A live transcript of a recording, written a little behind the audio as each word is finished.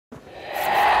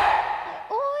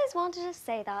always wanted to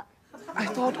say that. I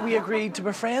thought we agreed to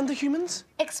befriend the humans.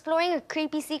 Exploring a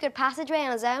creepy secret passageway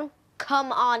on his own?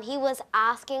 Come on, he was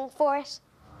asking for it.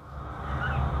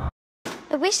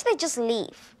 I wish they'd just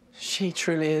leave. She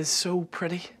truly is so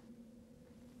pretty.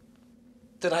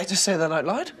 Did I just say that out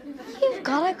loud? You've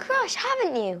got a crush,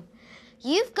 haven't you?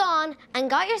 You've gone and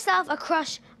got yourself a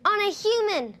crush on a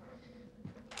human.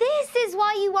 This is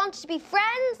why you wanted to be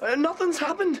friends? Nothing's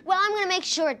happened. Well, I'm going to make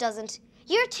sure it doesn't.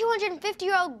 You're a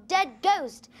 250-year-old dead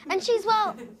ghost, and she's,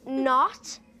 well,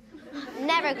 not.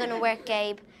 Never going to work,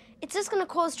 Gabe. It's just going to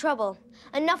cause trouble.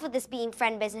 Enough of this being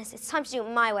friend business. It's time to do it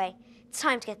my way. It's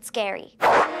time to get scary.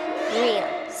 Real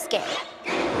scary.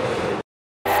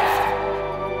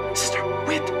 Sister,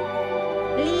 wait.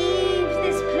 Leave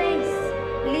this place.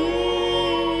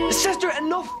 Leave. Sister,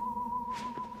 enough.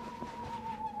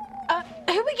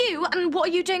 Who are you and what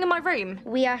are you doing in my room?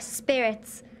 We are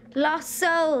spirits, lost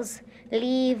souls.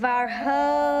 Leave our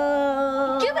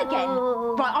home. You again?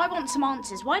 Right, I want some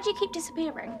answers. Why do you keep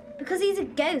disappearing? Because he's a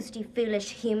ghost, you foolish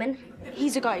human.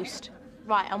 He's a ghost.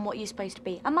 Right, and what are you supposed to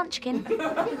be? A munchkin.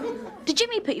 Did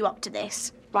Jimmy put you up to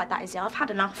this? Right, that is it. I've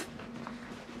had enough.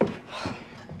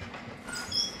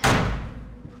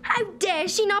 How dare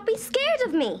she not be scared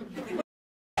of me?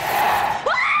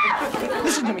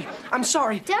 Listen to me. I'm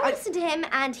sorry. Don't listen to him,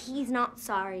 and he's not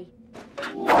sorry.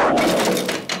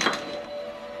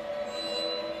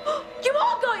 You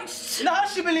are ghosts! Now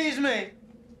she believes me.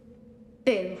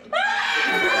 Boo.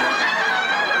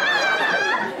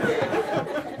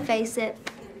 Face it,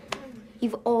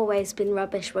 you've always been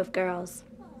rubbish with girls.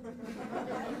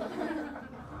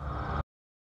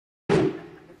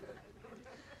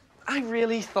 I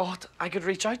really thought I could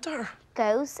reach out to her.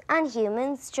 Ghosts and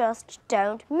humans just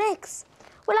don't mix.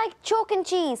 We're like chalk and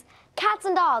cheese, cats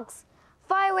and dogs,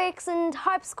 fireworks and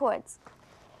harpsichords.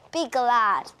 Be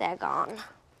glad they're gone.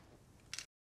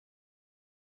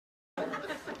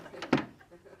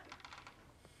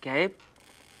 Gabe?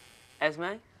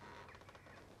 Esme?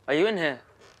 Are you in here?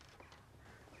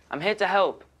 I'm here to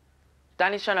help.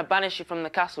 Dani's trying to banish you from the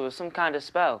castle with some kind of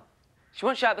spell. She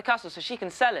wants you out of the castle so she can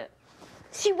sell it.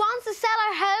 She wants to sell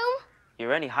our home?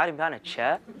 You're only hiding behind a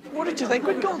chair. What did you think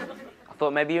we'd gone? I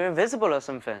thought maybe you're invisible or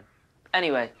something.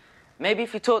 Anyway, maybe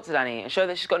if you talk to Dani and show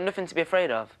that she's got nothing to be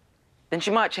afraid of, then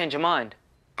she might change her mind.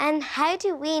 And how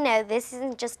do we know this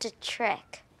isn't just a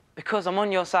trick? Because I'm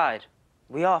on your side.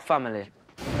 We are family.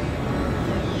 What's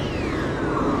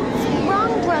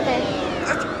wrong, brother?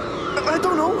 I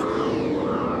don't know.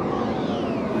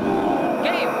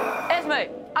 Gabe! Esme!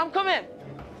 I'm coming!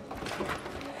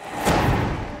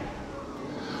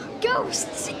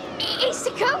 Ghosts! It's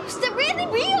the ghosts! They're really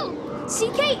real!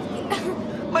 See, Kate?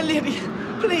 My lady,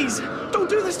 please, don't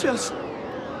do this to us.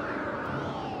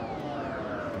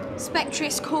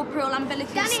 Spectrous, corporeal,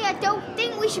 umbilicus. Dani, I don't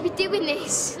think we should be doing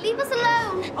this. Leave us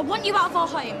alone. I want you out of our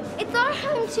home. It's our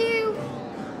home, too.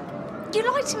 You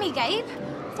lied to me, Gabe. I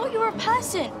thought you were a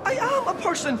person. I am a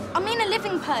person. I mean a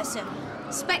living person.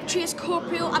 Spectrous,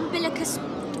 corporeal, umbilicus.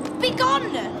 Be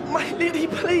gone! My lady,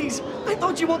 please. I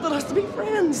thought you wanted us to be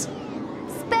friends.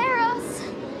 Spare us.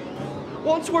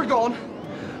 Once we're gone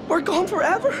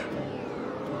forever.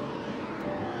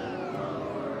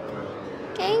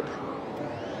 Gabe?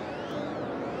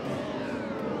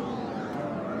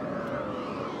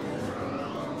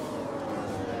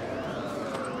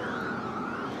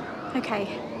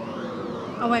 Okay.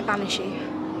 I won't banish you.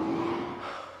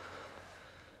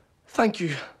 Thank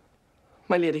you,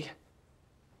 my lady.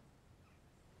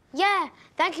 Yeah,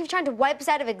 thank you for trying to wipe us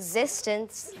out of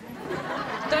existence.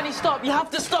 Dani, stop! You have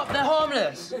to stop! They're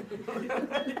harmless!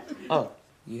 Oh,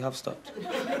 you have stopped.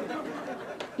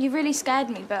 You really scared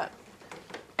me, but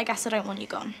I guess I don't want you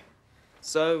gone.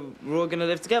 So, we're all gonna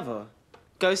live together?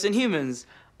 Ghosts and humans?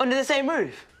 Under the same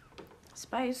roof? I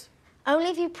suppose. Only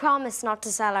if you promise not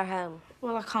to sell our home.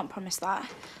 Well, I can't promise that. I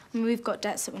mean, we've got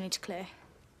debts that we need to clear.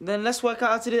 Then let's work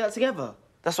out how to do that together.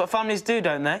 That's what families do,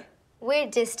 don't they? We're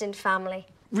distant family.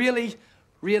 Really,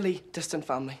 really distant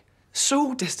family.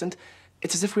 So distant,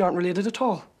 it's as if we aren't related at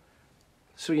all.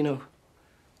 So you know.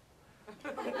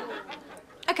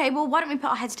 OK, well, why don't we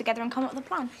put our heads together and come up with a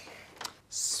plan?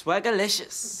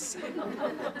 Swagalicious.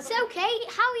 So, Kate,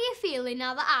 how are you feeling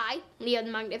now that I, Leo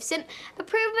the Magnificent, have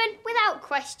proven without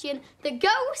question the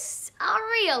ghosts are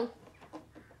real?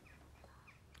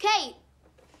 Kate?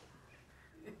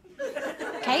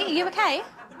 Kate, are you OK?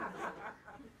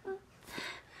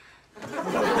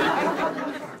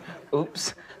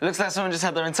 Oops. Looks like someone just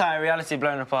had their entire reality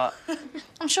blown apart.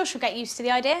 I'm sure she'll get used to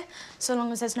the idea, so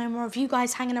long as there's no more of you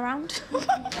guys hanging around.